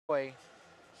boy,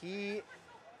 he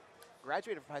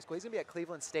graduated from high school. He's going to be at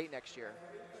Cleveland State next year.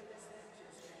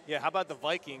 Yeah, how about the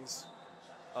Vikings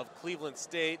of Cleveland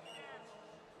State?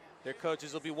 Their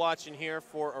coaches will be watching here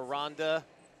for Aranda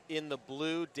in the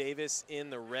blue, Davis in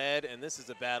the red, and this is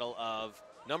a battle of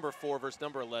number 4 versus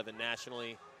number 11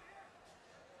 nationally.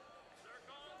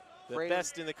 The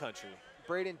best in the country.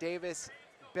 Braeden Davis,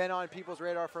 been on people's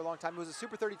radar for a long time. He was a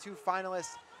Super 32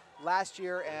 finalist last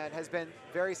year and has been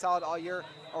very solid all year.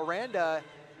 Aranda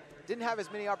didn't have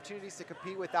as many opportunities to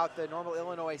compete without the normal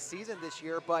Illinois season this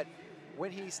year, but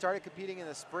when he started competing in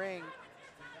the spring,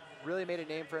 really made a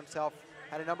name for himself,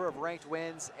 had a number of ranked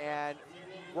wins, and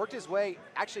worked his way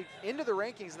actually into the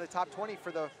rankings in the top 20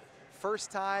 for the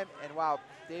first time. And wow,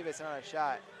 Davis on a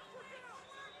shot.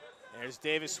 There's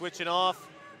Davis switching off.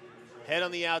 Head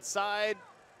on the outside.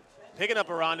 Picking up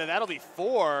Aranda. That'll be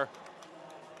 4.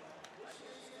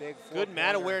 Big good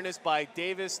mat awareness by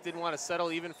Davis. Didn't want to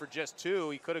settle even for just 2.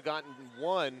 He could have gotten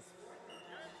 1.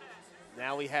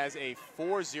 Now he has a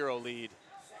 4-0 lead.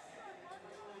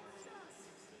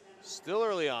 Still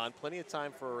early on. Plenty of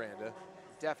time for Aranda.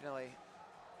 Definitely.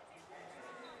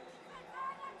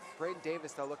 Braeden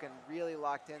Davis, though, looking really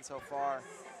locked in so far.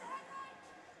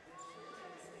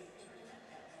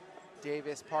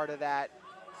 Davis, part of that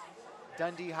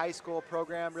Dundee High School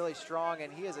program, really strong,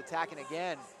 and he is attacking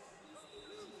again.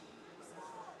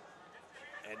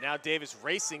 And now Davis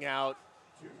racing out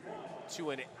to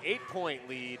an 8-point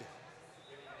lead.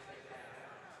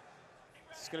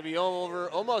 It's going to be over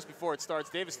almost before it starts.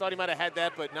 Davis thought he might have had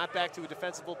that, but not back to a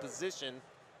defensible position.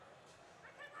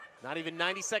 Not even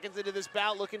 90 seconds into this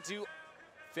bout, looking to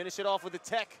finish it off with a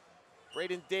tech.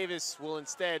 Braeden Davis will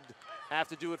instead have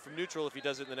to do it from neutral if he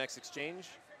does it in the next exchange.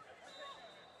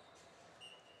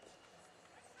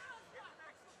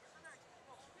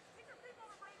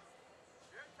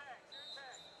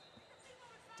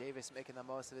 Davis making the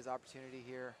most of his opportunity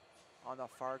here on the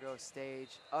Fargo stage.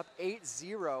 Up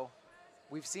 8-0.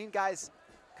 We've seen guys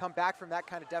come back from that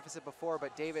kind of deficit before,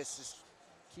 but Davis just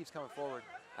keeps coming forward.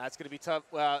 That's going to be tough.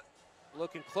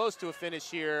 Looking close to a finish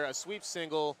here. A sweep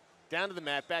single, down to the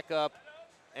mat, back up,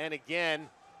 and again,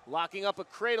 locking up a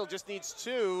cradle, just needs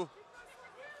 2.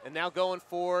 And now going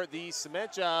for the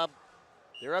cement job.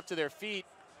 They're up to their feet.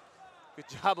 Good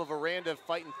job of Aranda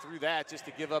fighting through that just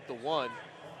to give up the 1.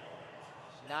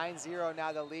 9-0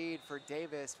 now the lead for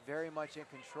Davis, very much in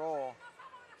control.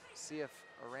 See if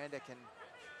Aranda can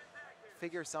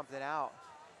figure something out.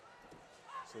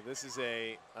 So this is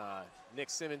a Nick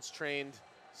Simmons trained,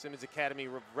 Simmons Academy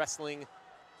wrestling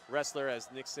wrestler, as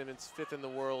Nick Simmons, 5th in the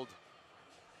world.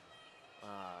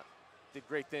 Did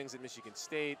great things at Michigan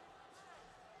State.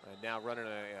 Now running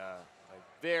a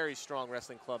very strong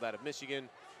wrestling club out of Michigan.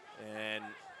 And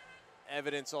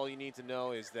evidence, all you need to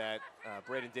know is that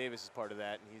Braeden Davis is part of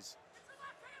that, and he's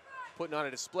putting on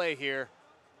a display here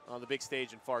on the big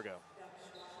stage in Fargo.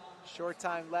 Short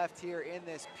time left here in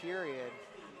this period,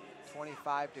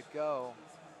 25 to go.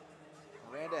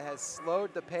 Aranda has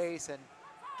slowed the pace, and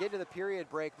getting to the period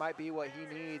break might be what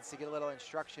he needs to get a little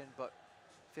instruction, but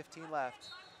 15 left.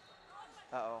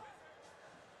 Uh-oh.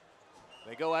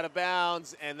 They go out of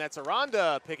bounds, and that's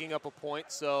Aranda picking up a point,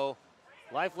 so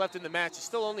life left in the match is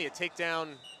still only a takedown.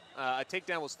 A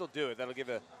takedown will still do it. That'll give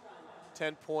a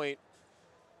 10-point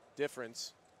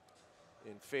difference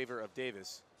in favor of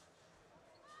Davis.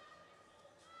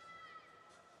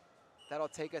 That'll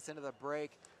take us into the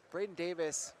break. Braeden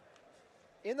Davis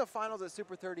in the finals at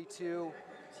Super 32,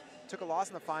 took a loss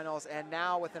in the finals, and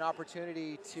now with an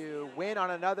opportunity to win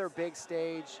on another big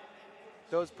stage.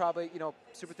 Those probably, you know,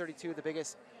 Super 32, the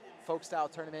biggest folk style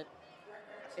tournament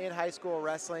in high school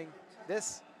wrestling.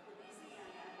 This,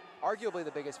 arguably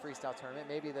the biggest freestyle tournament,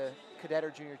 maybe the cadet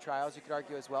or junior trials, you could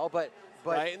argue as well, but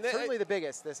right. Certainly the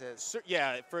biggest this is.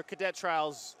 Yeah, for cadet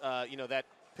trials, you know, that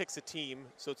picks a team,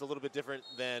 so it's a little bit different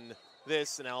than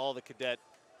this. And now all the cadet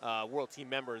world team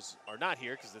members are not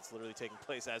here because it's literally taking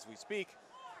place as we speak.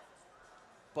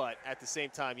 But at the same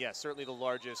time, yeah, certainly the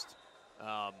largest,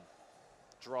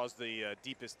 draws the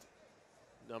deepest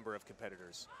number of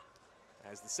competitors.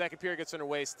 As the second period gets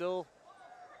underway, still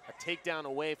a takedown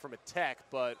away from a tech,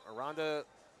 but Aranda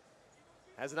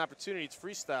has an opportunity. It's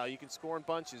freestyle. You can score in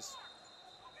bunches.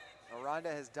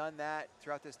 Aranda has done that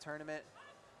throughout this tournament.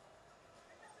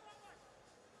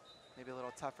 Maybe a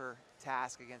little tougher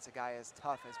task against a guy as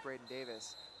tough as Braeden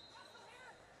Davis.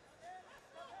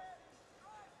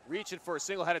 Reaching for a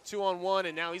single, had a 2-on-1,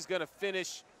 and now he's going to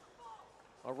finish.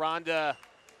 Aranda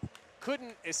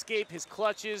couldn't escape his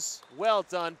clutches. Well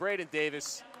done, Braeden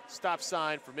Davis. Stop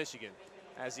sign for Michigan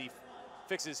as he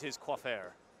fixes his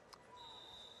coiffure.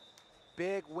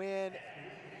 Big win.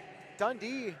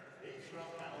 Dundee,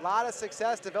 a lot of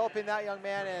success developing that young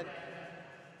man, and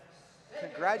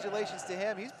congratulations to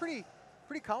him. He's pretty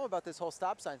calm about this whole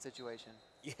stop sign situation.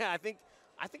 Yeah, I think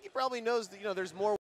he probably knows that, you know, there's more